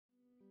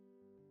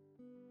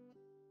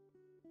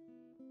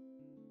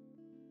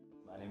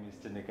My name is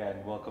Tanika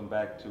and welcome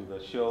back to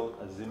the show,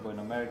 Zimbo in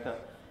America.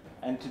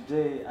 And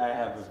today I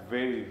have a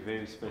very,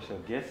 very special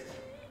guest.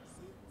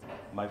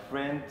 My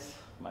friend,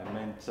 my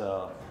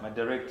mentor, my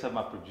director,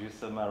 my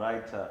producer, my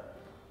writer,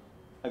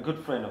 a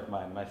good friend of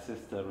mine, my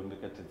sister, Rumbi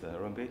Katedza.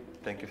 Rumbi,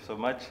 thank you so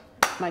much.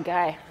 My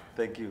guy.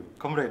 Thank you.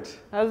 Comrade.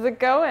 How's it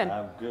going?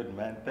 I'm good,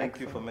 man. Thank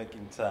you for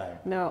making time.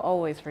 No,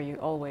 always for you,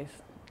 always.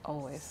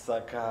 Always.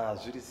 Saka,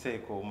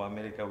 Juriseko,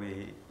 America,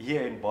 we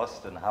here in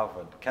Boston,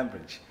 Harvard,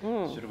 Cambridge.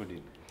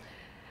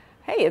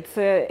 Hey,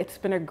 it's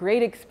been a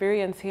great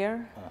experience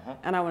here.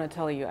 And I want to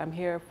tell you, I'm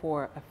here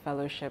for a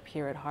fellowship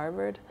here at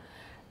Harvard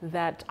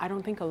that I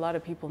don't think a lot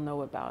of people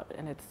know about.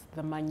 And it's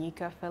the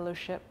Manyika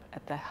Fellowship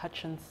at the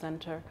Hutchins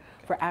Center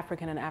for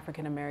African and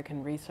African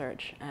American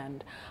Research.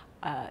 And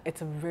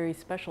it's a very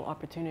special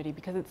opportunity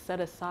because it's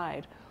set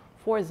aside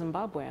for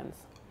Zimbabweans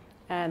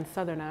and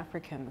Southern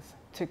Africans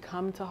to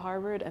come to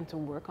Harvard and to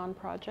work on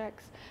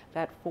projects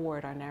that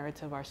forward our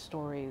narrative, our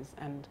stories,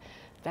 and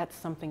that's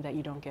something that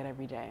you don't get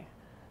every day.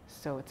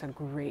 So it's a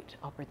great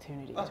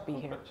opportunity to be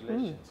here.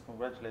 Congratulations,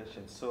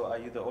 congratulations. So are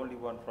you the only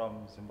one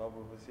from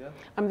Zimbabwe who's here?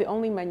 I'm the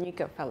only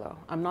Manyika fellow.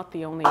 I'm not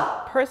the only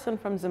person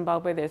from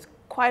Zimbabwe. There's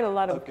quite a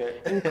lot of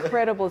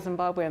incredible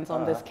Zimbabweans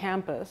on this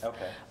campus,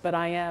 but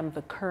I am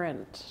the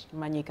current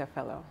Manyika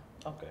fellow.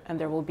 And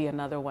there will be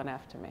another one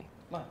after me.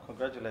 No,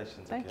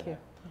 congratulations. Thank you.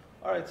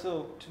 All right,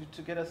 so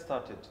to get us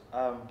started,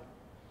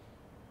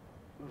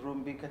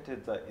 Rumbi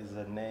Katedza is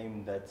a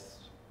name that's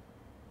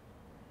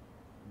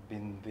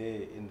been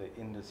there in the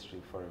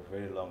industry for a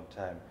very long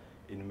time,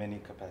 in many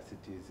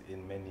capacities,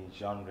 in many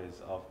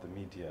genres of the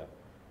media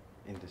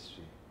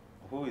industry.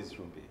 Who is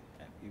Rumbi?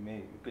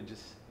 You could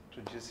just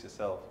introduce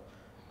yourself.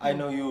 I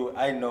know you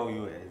as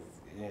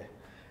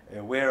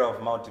a wearer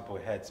of multiple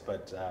hats,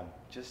 but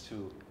just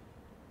to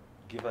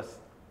give us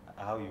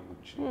how you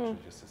would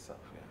introduce yourself.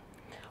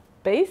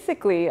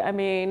 Basically, I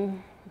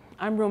mean,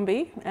 I'm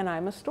Rumbi and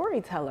I'm a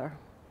storyteller.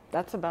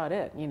 That's about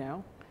it, you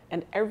know.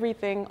 And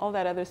everything, all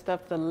that other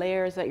stuff, the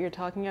layers that you're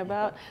talking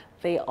about,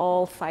 they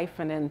all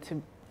siphon into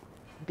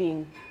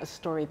being a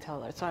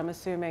storyteller. So I'm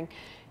assuming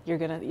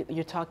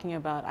you're talking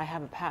about, I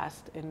have a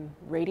past in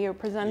radio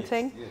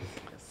presenting. Yes.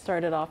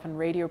 Started off in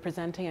radio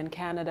presenting in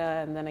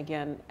Canada, and then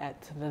again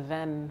at the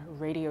then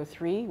Radio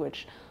 3,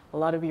 which a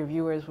lot of your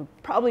viewers would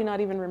probably not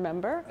even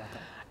remember.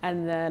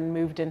 And then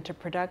moved into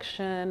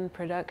production,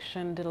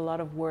 did a lot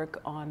of work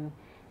on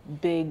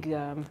big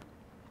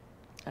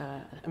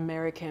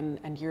American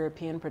and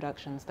European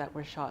productions that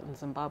were shot in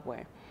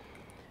Zimbabwe.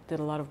 Did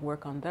a lot of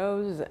work on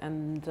those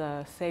and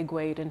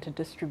segued into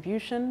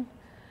distribution.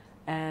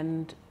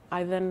 And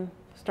I then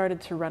started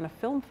to run a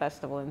film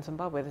festival in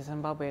Zimbabwe, the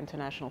Zimbabwe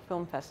International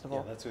Film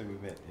Festival. Yeah, that's where we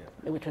met,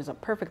 which was a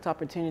perfect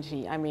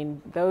opportunity. I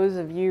mean, those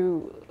of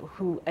you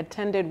who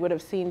attended would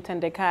have seen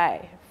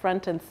Tendekai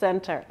front and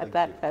center at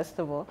that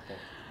festival.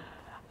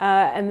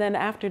 And then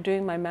after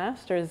doing my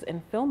master's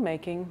in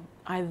filmmaking,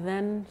 I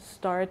then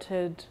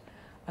started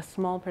a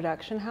small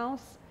production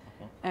house,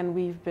 and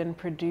we've been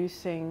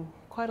producing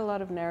quite a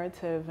lot of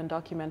narrative and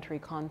documentary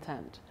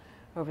content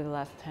over the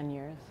last 10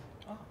 years.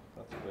 Oh,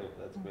 that's great,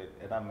 that's great.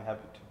 And I'm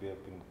happy to be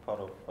part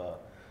of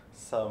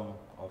some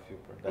of your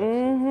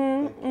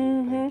production.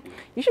 Thank you.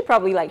 You should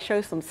probably like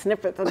show some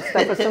snippets and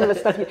stuff of some of the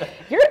stuff.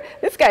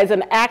 This guy's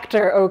an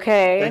actor,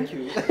 okay? Thank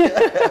you.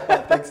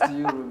 Thanks to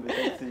you, Rumbi.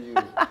 Thanks to you.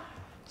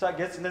 So I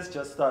guess let's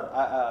just start.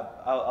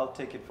 I'll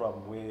take it from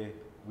where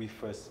we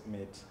first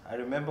met. I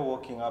remember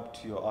walking up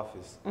to your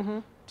office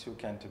to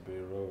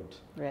Canterbury Road.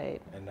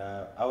 Right. And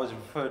I was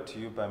referred to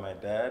you by my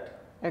dad.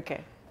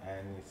 Okay.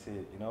 And he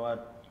said, you know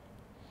what?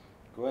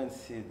 Go and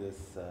see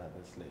this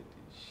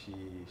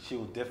lady. She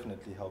will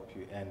definitely help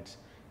you. And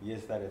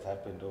yes, that has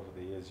happened over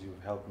the years.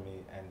 You've helped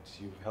me, and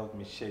you've helped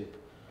me shape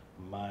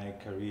my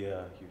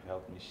career. You've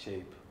helped me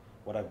shape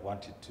what I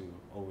wanted to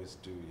always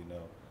do, you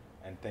know.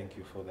 And thank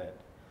you for that.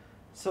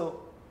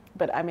 So.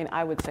 But I mean,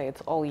 I would say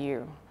it's all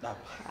you.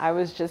 I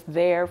was just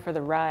there for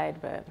the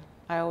ride, but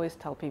I always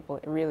tell people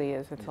it really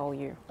is. It's all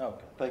you.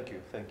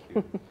 Okay, thank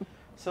you.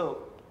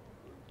 So,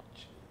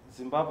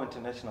 Zimbabwe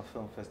International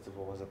Film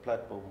Festival was a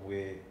platform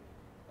where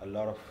a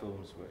lot of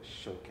films were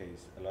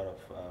showcased, a lot of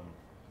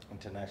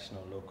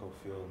international, local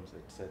films,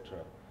 etc.,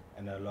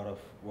 and a lot of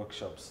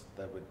workshops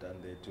that were done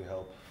there to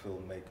help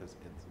filmmakers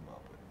in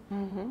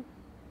Zimbabwe.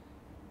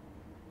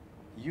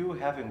 You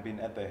having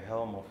been at the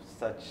helm of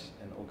such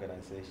an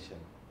organization,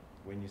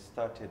 when you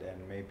started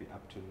and maybe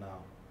up to now,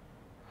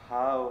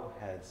 how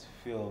has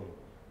film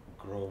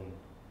grown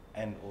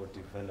and or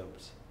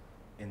developed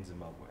in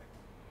Zimbabwe?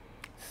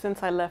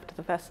 Since I left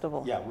the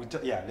festival?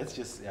 Let's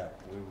just,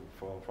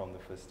 from the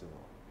festival.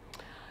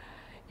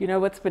 You know,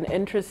 what's been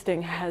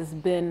interesting has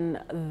been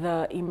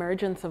the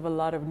emergence of a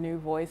lot of new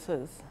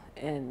voices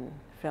in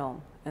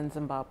film in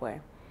Zimbabwe.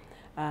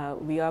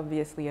 We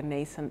obviously a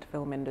nascent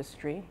film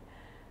industry.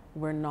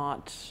 We're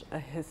not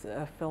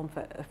a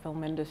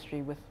film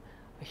industry with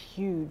a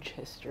huge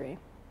history.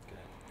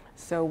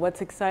 So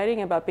what's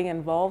exciting about being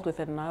involved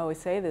with it, and I always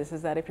say this,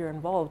 is that if you're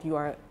involved, you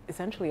are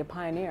essentially a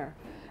pioneer,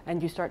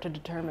 and you start to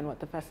determine what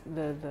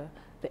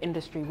the the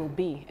industry will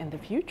be in the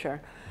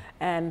future.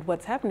 And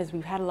what's happened is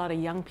we've had a lot of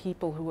young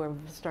people who have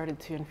started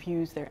to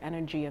infuse their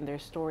energy and their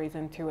stories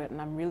into it,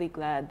 and I'm really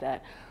glad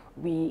that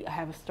we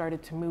have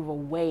started to move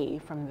away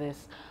from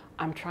this,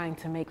 I'm trying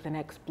to make the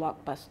next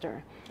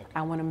blockbuster. Okay.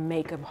 I want to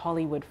make a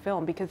Hollywood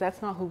film, because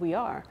that's not who we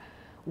are.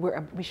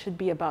 We should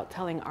be about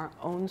telling our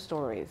own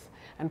stories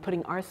and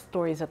putting our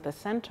stories at the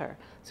center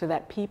so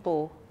that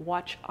people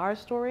watch our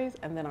stories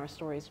and then our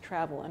stories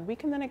travel. And we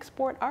can then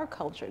export our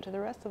culture to the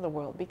rest of the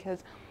world,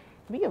 because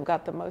we have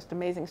got the most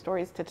amazing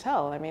stories to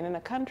tell. I mean, in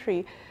a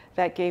country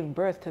that gave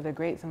birth to the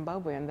great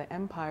Zimbabwe and the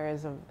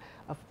empires of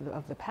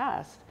the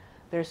past,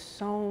 there's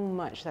so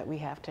much that we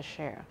have to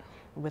share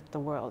with the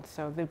world.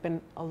 So there've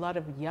been a lot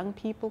of young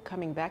people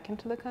coming back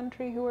into the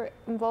country who are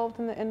involved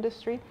in the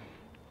industry.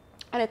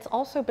 And it's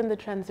also been the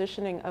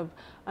transitioning of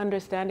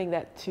understanding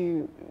that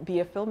to be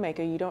a filmmaker,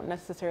 you don't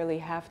necessarily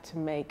have to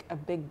make a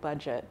big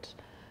budget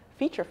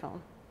feature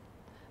film.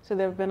 So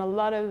there's been a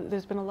lot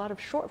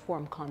of short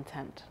form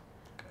content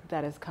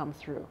that has come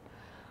through.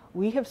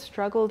 We have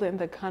struggled in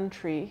the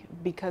country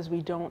because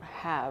we don't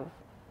have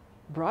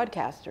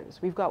broadcasters.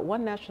 We've got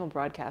one national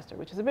broadcaster,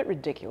 which is a bit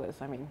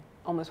ridiculous. I mean,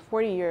 almost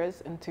 40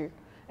 years into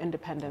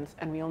independence,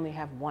 and we only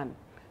have one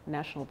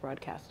national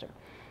broadcaster.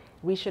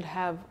 We should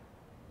have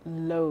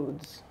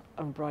loads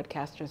of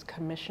broadcasters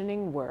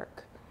commissioning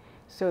work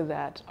so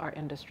that our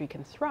industry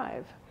can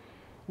thrive.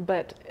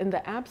 But in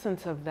the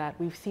absence of that,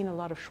 we've seen a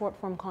lot of short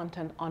form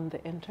content on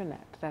the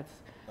internet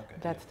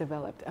that's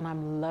developed, and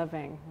I'm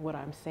loving what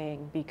I'm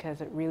seeing,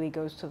 because it really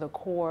goes to the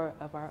core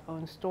of our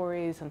own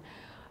stories,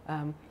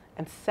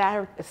 and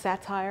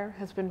satire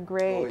has been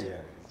great. Oh yeah,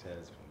 it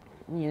has been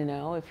great. You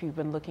know, if you've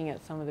been looking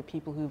at some of the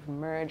people who've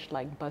emerged,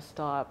 like Bus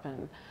Stop,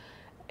 and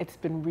it's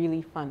been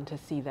really fun to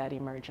see that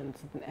emergence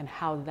and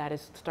how that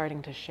is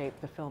starting to shape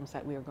the films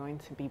that we are going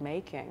to be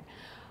making.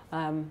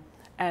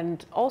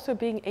 And also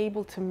being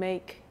able to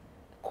make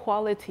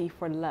quality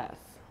for less.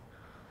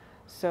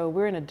 So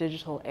we're in a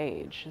digital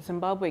age.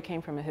 Zimbabwe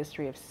came from a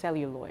history of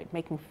celluloid,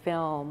 making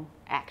film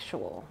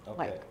actual,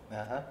 like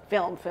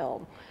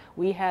film.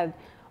 We had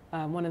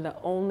one of the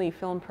only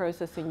film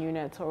processing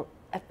units, or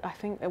I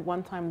think at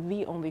one time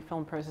the only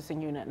film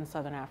processing unit in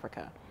Southern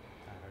Africa.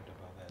 I heard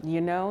about that. You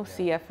know,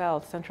 yeah.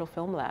 CFL, Central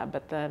Film Lab,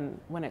 but then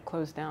when it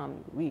closed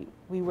down, we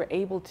were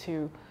able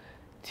to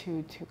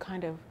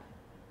kind of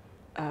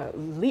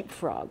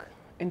leapfrog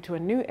into a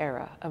new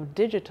era of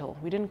digital.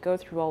 We didn't go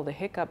through all the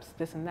hiccups,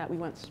 this and that. We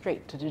went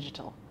straight to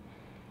digital,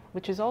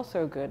 which is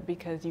also good,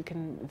 because you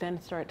can then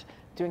start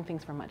doing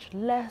things for much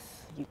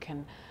less. You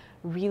can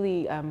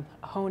really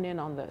hone in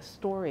on the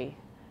story,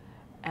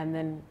 and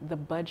then the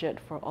budget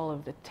for all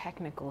of the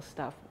technical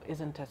stuff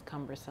isn't as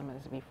cumbersome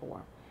as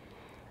before.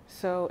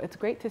 So it's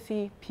great to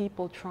see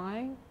people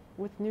trying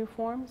with new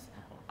forms.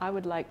 I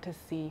would like to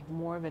see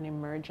more of an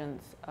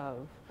emergence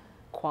of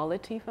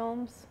quality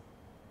films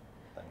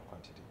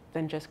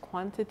than just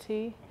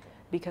quantity,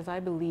 because I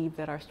believe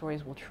that our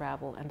stories will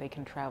travel, and they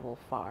can travel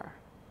far.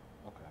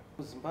 Okay.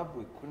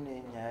 Zimbabwe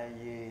kune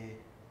nyaya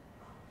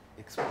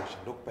exposure,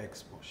 local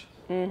exposure.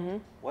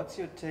 What's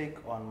your take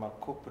on my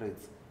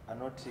corporates?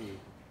 Anoti,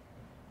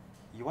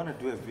 you want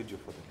to do a video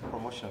for the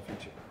promotional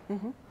feature,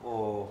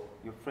 or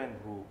your friend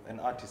who, an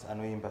artist,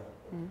 anoimba,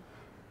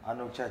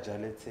 ano charge,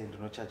 let's say,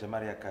 no charge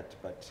Maria cut,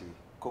 but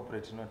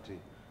corporate noti,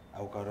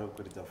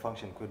 it's a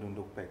function kwedu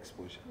local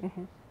exposure.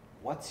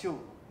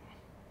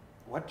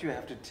 What do you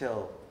have to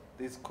tell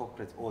these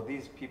corporates or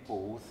these people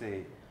who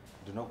say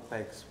do not pay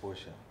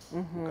exposure?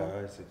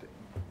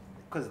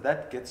 Because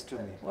that gets to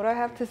me. What do I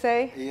have to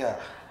say? Yeah.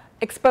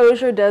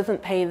 Exposure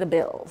doesn't pay the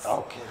bills.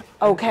 Okay.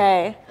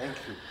 Okay. Thank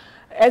you.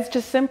 It's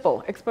just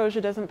simple.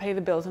 Exposure doesn't pay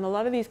the bills. And a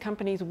lot of these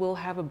companies will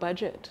have a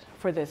budget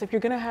for this. If you're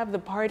going to have the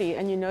party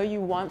and you know you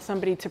want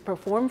somebody to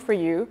perform for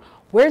you,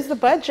 where's the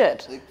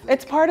budget?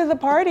 It's part of the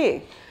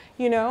party,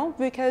 you know,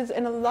 because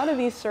in a lot of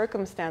these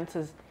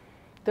circumstances,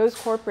 those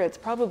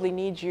corporates probably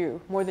need you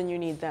more than you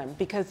need them,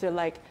 because they're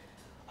like,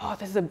 oh,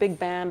 this is a big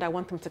band, I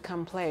want them to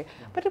come play.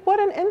 But what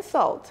an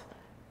insult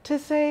to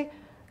say,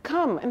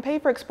 come and pay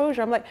for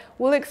exposure. I'm like,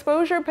 will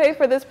exposure pay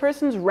for this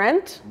person's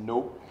rent?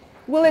 Nope.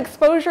 Will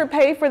exposure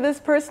pay for this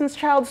person's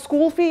child's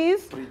school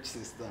fees? Preach,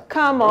 sister.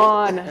 Come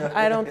on,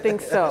 I don't think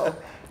so.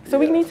 So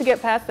we need to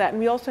get past that, and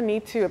we also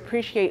need to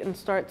appreciate and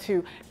start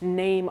to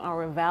name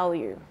our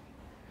value.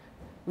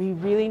 We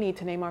really need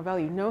to name our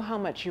value, know how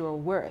much you are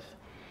worth.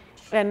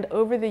 And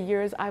over the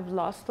years, I've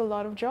lost a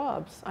lot of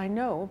jobs. I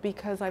know,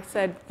 because I've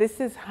said, this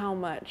is how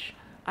much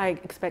I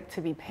expect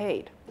to be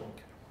paid.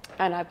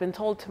 And I've been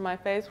told to my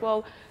face,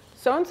 well,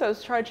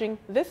 so-and-so's charging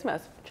this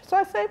much. So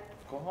I say,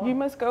 you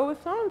must go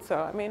with so-and-so.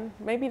 I mean,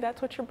 maybe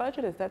that's what your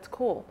budget is. That's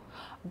cool.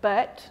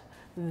 But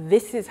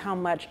this is how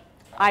much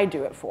I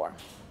do it for,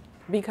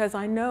 because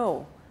I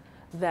know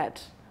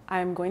that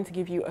I'm going to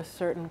give you a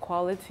certain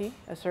quality,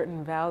 a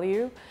certain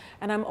value,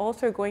 and I'm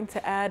also going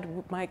to add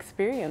my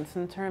experience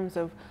in terms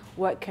of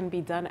what can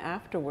be done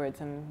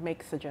afterwards, and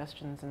make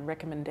suggestions and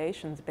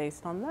recommendations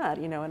based on that,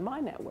 you know, in my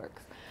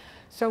networks.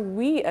 So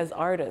we as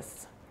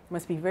artists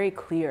must be very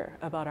clear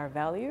about our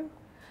value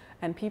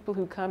and people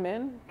who come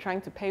in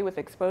trying to pay with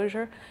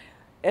exposure,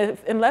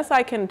 unless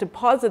I can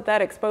deposit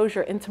that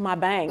exposure into my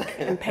bank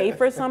and pay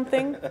for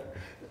something.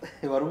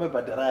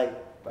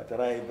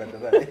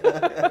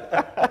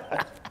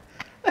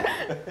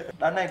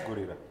 Danai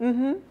Gurira.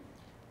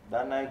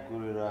 Danai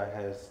Gurira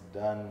has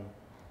done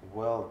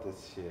well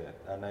this year.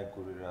 Danai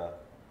Gurira,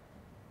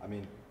 I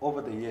mean,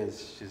 over the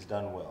years, she's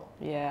done well.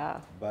 Yeah.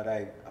 But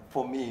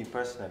for me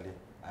personally,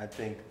 I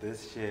think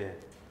this year,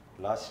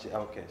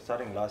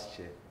 starting last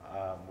year,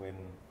 when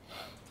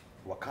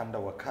Wakanda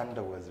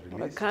was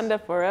released. Wakanda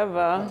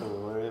Forever.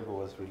 Wakanda Forever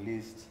was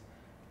released,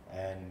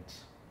 and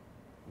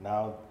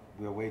now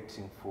we're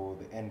waiting for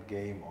the end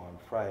game on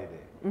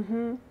Friday.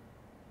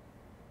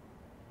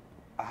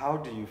 How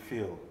do you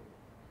feel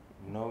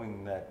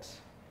knowing that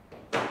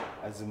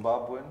a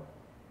Zimbabwean,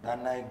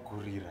 Danai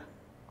Gurira,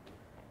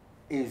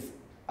 is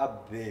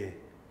up there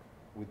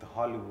with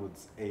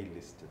Hollywood's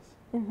A-listers?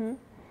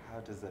 How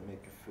does that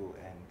make you feel?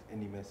 And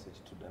any message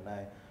to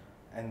Danai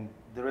and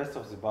the rest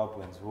of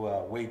Zimbabweans who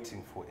are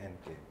waiting for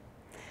Endgame?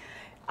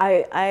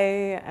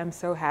 I am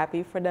so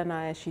happy for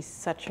Danai. She's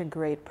such a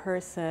great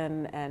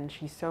person, and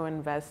she's so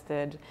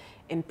invested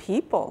in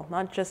people,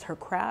 not just her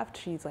craft.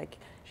 She's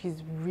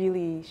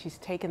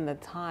taken the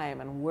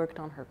time and worked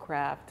on her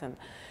craft,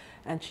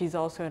 and she's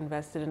also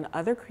invested in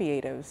other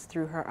creatives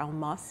through her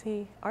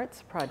Almasi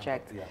Arts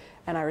project.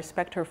 And I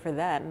respect her for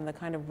that and the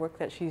kind of work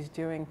that she's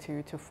doing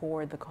to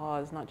forward the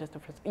cause, not just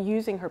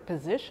using her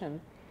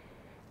position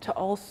to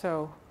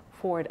also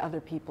forward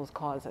other people's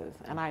causes.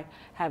 And I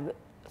have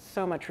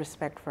so much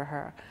respect for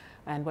her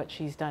and what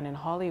she's done in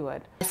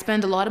Hollywood. I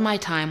spend a lot of my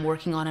time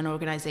working on an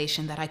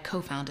organization that I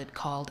co-founded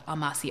called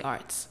Almasi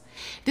Arts.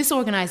 This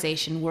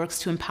organization works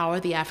to empower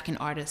the African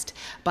artist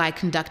by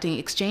conducting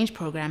exchange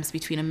programs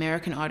between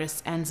American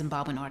artists and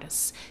Zimbabwean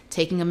artists,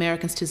 taking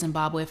Americans to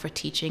Zimbabwe for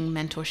teaching,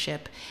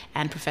 mentorship,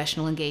 and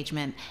professional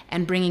engagement,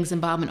 and bringing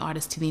Zimbabwean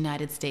artists to the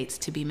United States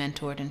to be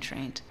mentored and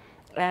trained.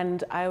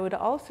 And I would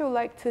also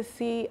like to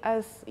see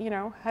us,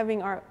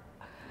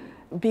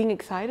 being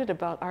excited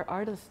about our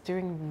artists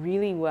doing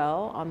really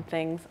well on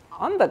things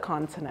on the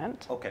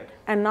continent,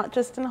 and not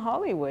just in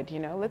Hollywood.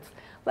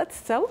 Let's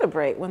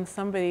celebrate when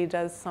somebody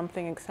does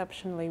something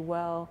exceptionally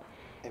well.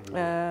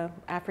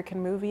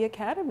 African Movie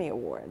Academy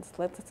Awards.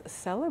 Let's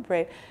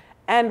celebrate,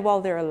 and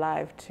while they're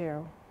alive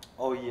too.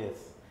 Oh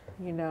yes.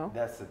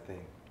 That's the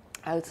thing.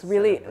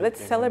 Let's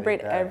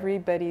celebrate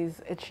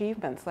everybody's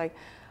achievements. Like,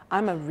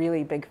 I'm a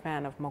really big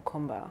fan of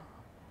Mokumba.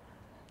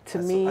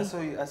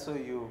 I saw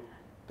you.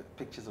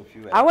 Pictures of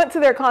you. I went to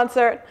their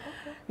concert.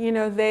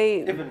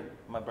 Even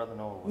my brother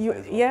Noah was there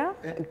as well. Yeah.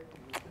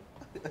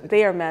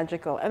 They are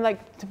magical, and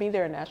to me,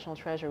 they're a national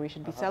treasure. We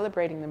should be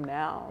celebrating them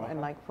now,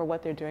 and for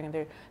what they're doing,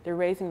 and they're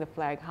raising the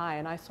flag high.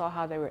 And I saw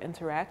how they were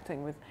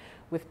interacting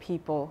with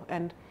people,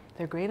 and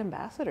they're great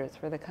ambassadors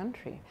for the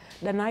country.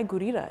 Danai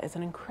Gurira is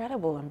an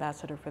incredible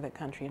ambassador for the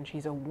country, and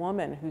she's a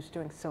woman who's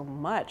doing so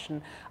much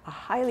in a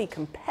highly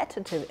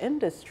competitive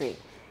industry,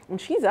 and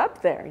she's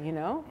up there,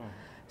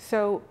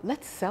 So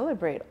let's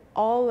celebrate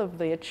all of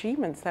the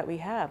achievements that we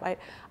have. I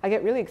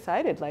get really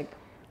excited,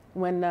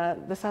 when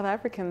the South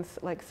Africans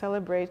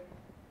celebrate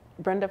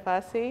Brenda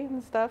Fassie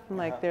and stuff, and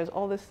there's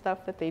all this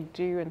stuff that they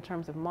do in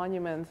terms of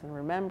monuments and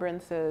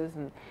remembrances,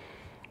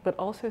 but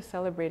also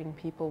celebrating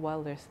people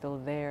while they're still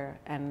there,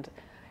 and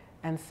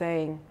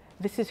saying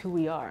this is who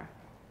we are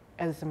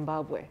as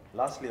Zimbabwe.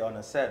 Lastly, on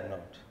a sad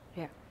note,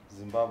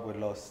 Zimbabwe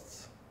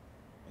lost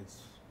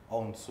its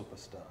own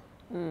superstar.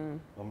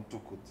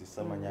 Umtukudzi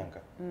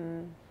Samanyanga.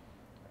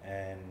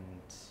 And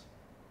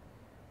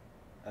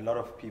a lot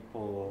of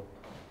people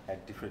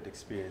had different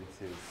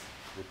experiences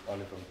with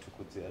Oliver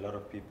Umtukudzi. A lot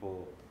of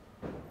people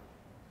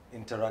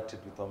interacted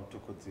with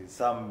Umtukudzi,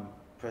 some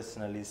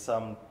personally,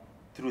 some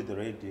through the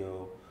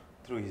radio,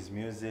 through his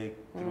music,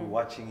 through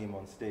watching him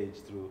on stage,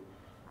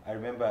 I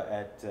remember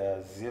at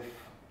ZIF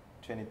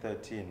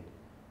 2013,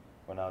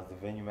 when I was the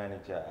venue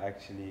manager, I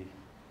actually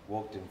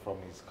walked in from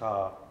his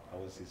car. I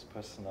was his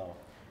personal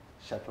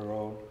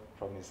chaperone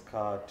from his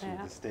car to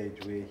the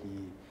stage where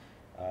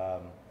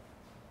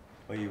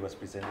he was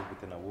presented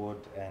with an award,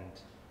 and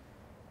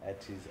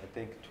at his, I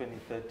think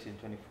 2013,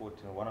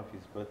 2014, one of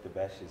his birthday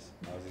bashes,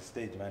 I was his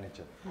stage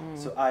manager.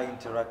 So I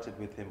interacted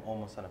with him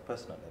almost on a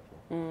personal level,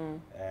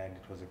 and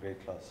it was a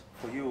great loss.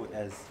 For you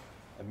as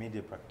a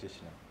media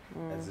practitioner,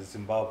 as a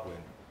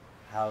Zimbabwean,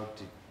 how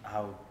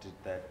did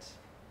that,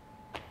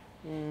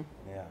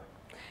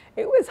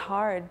 It was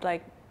hard,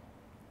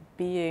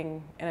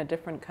 being in a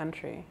different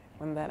country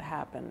when that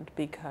happened,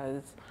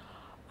 because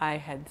I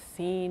had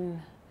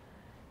seen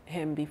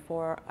him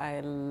before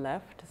I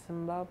left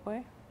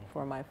Zimbabwe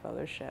for my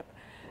fellowship.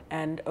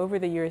 And over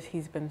the years,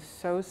 he's been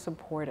so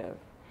supportive,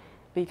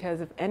 because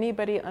if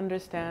anybody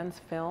understands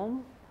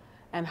film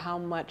and how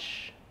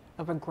much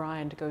of a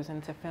grind goes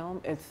into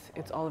film,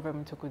 it's Oliver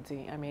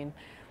Mtukudzi. I mean,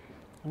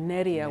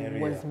 Neria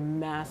was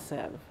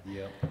massive.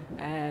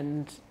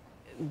 And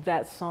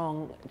that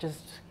song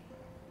just,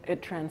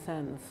 it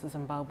transcends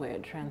Zimbabwe,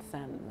 it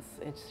transcends.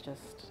 It's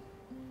just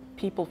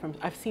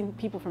I've seen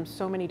people from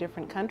so many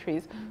different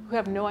countries who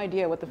have no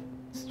idea what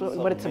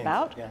it's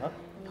about,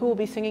 who will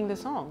be singing the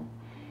song.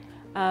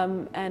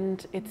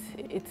 And it's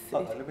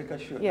let me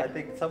cut you. Yeah. I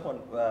think someone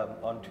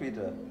on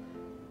Twitter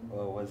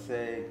was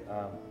saying,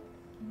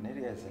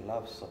 Neria is a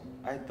love song.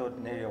 I thought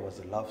Neria was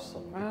a love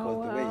song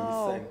because the way he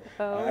sang,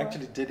 I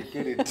actually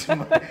dedicated it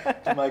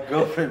to my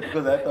girlfriend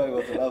because I thought it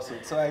was a love song.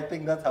 So I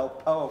think that's how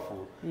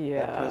powerful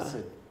that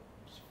person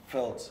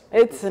felt.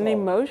 It's an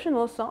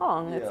emotional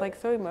song. It's like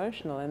so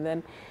emotional. And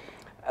then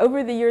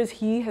over the years,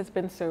 he has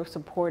been so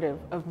supportive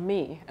of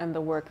me and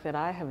the work that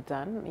I have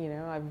done. You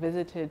know, I've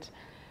visited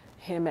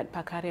him at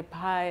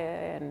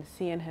Pakarepae and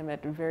seeing him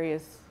at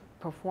various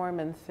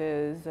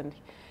performances, and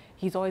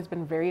he's always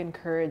been very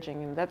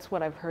encouraging, and that's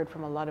what I've heard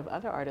from a lot of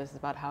other artists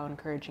about how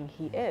encouraging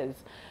he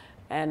is.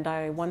 And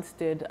I once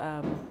did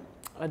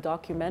a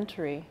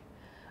documentary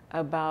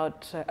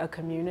about a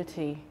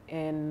community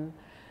in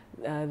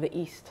the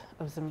east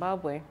of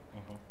Zimbabwe,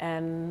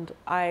 and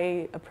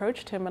I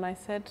approached him and I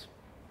said,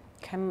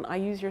 can I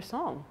use your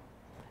song?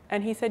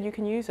 And he said, you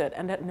can use it,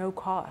 and at no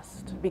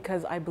cost,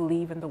 because I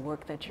believe in the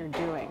work that you're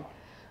doing.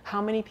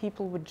 How many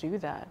people would do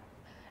that?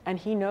 And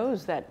he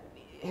knows that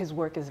his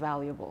work is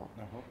valuable,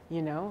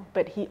 you know,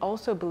 but he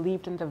also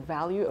believed in the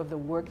value of the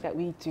work that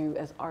we do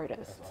as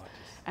artists.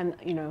 And,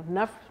 you know,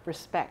 enough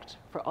respect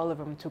for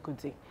Oliver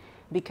Mtukudzi,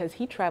 because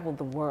he traveled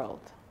the world,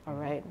 all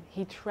right?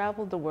 He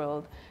traveled the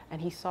world and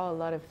he saw a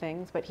lot of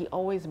things, but he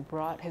always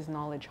brought his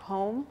knowledge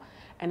home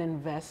and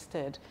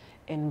invested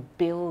in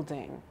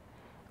building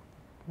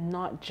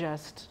not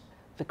just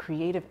the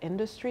creative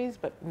industries,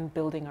 but in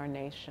building our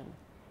nation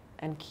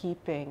and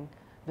keeping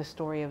the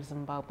story of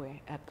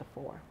Zimbabwe at the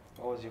fore.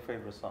 What was your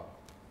favorite song?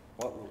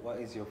 What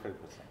is your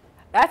favorite song?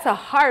 That's a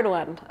hard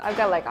one. I've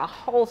got like a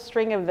whole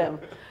string of them.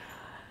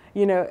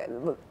 You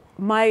know,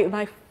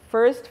 my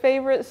first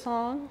favorite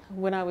song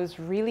when I was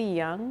really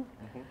young,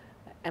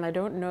 and I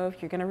don't know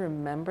if you're gonna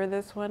remember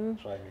this one.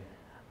 Try me.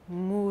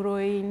 Muro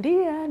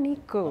India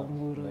Niko,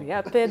 Muro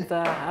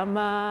Yapedza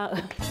Ama.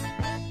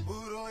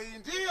 Muro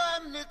India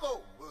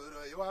Niko,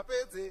 Muro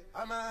Yapedza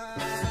Ama.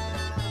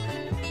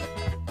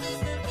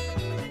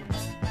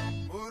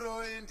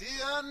 Muro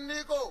India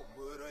Niko,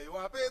 Muro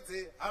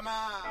Yapedza Ama.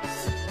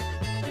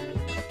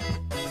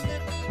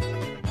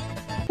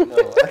 No.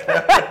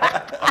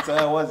 So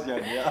I was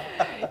young, yeah?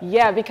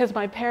 Yeah, because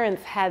my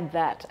parents had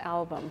that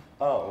album.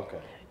 Oh, okay.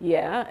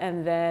 Yeah,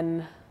 and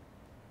then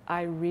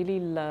I really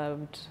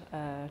loved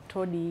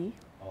Todi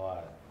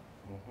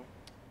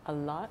a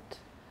lot.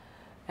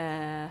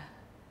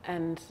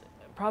 And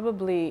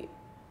probably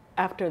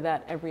after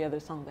that, every other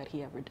song that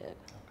he ever did.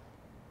 Okay.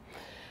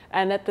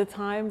 And at the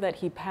time that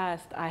he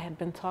passed, I had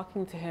been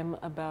talking to him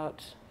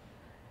about,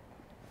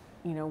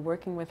 you know,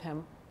 working with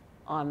him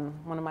on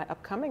one of my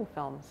upcoming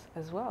films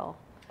as well.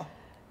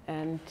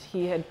 And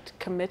he had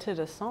committed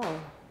a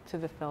song to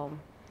the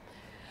film,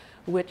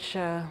 which,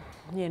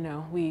 you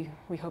know, we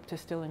hope to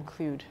still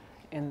include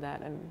in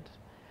that. And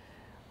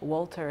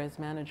Walter, as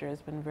manager,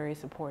 has been very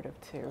supportive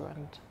too.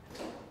 And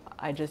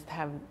I just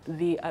have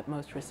the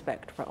utmost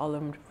respect for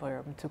Oliver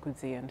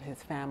Mtukudzi and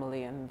his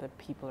family and the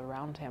people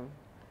around him.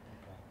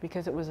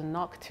 Because it was a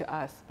knock to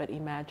us, but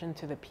imagine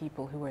to the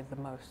people who were the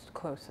most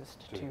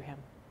closest to him.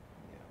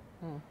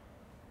 Yeah.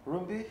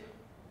 Rumbi?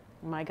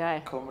 My guy.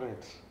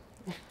 Comrade,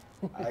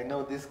 I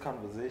know this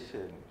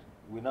conversation,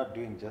 we're not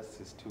doing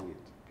justice to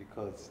it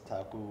because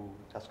I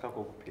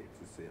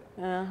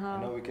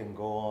know we can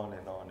go on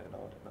and on and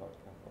on and on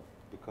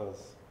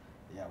because,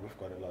 yeah, we've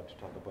got a lot to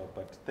talk about.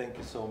 But thank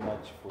you so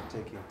much for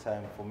taking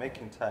time, for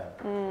making time.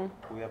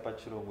 We are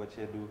Pachiro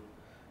Wachedu,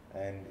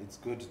 and it's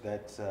good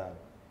that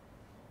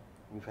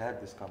we've had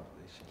this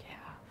conversation.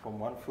 Yeah. From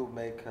one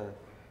filmmaker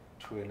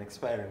to an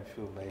aspiring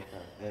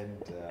filmmaker,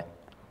 and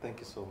thank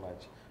you so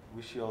much.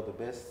 Wish you all the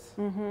best.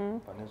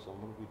 And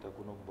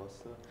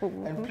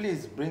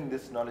please bring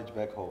this knowledge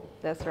back home.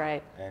 That's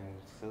right. And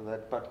so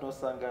that Patno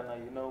Sangana,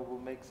 you know, will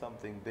make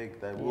something big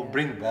that we'll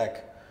bring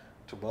back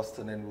to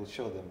Boston and we'll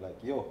show them like,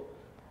 yo,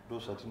 do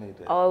something.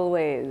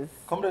 Always.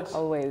 Comrades.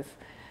 Always.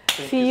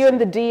 See you in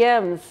the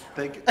DMs.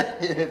 Thank you.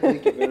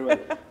 Thank you very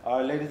much.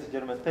 Ladies and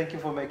gentlemen, thank you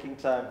for making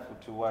time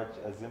to watch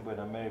Zimbo in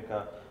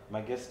America. My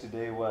guest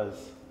today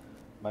was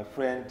my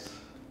friend,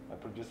 my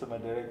producer, my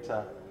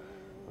director,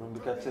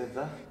 Rumbi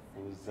Katedza,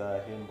 who's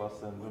here in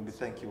Boston. Rumbi,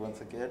 thank you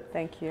once again.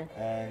 Thank you.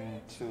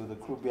 And to the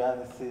crew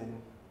behind the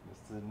scene,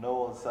 Mr.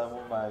 Noel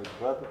Samu, my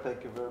brother,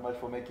 thank you very much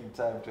for making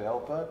time to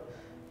help out.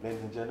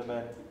 Ladies and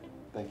gentlemen,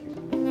 thank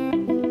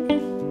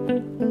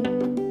you.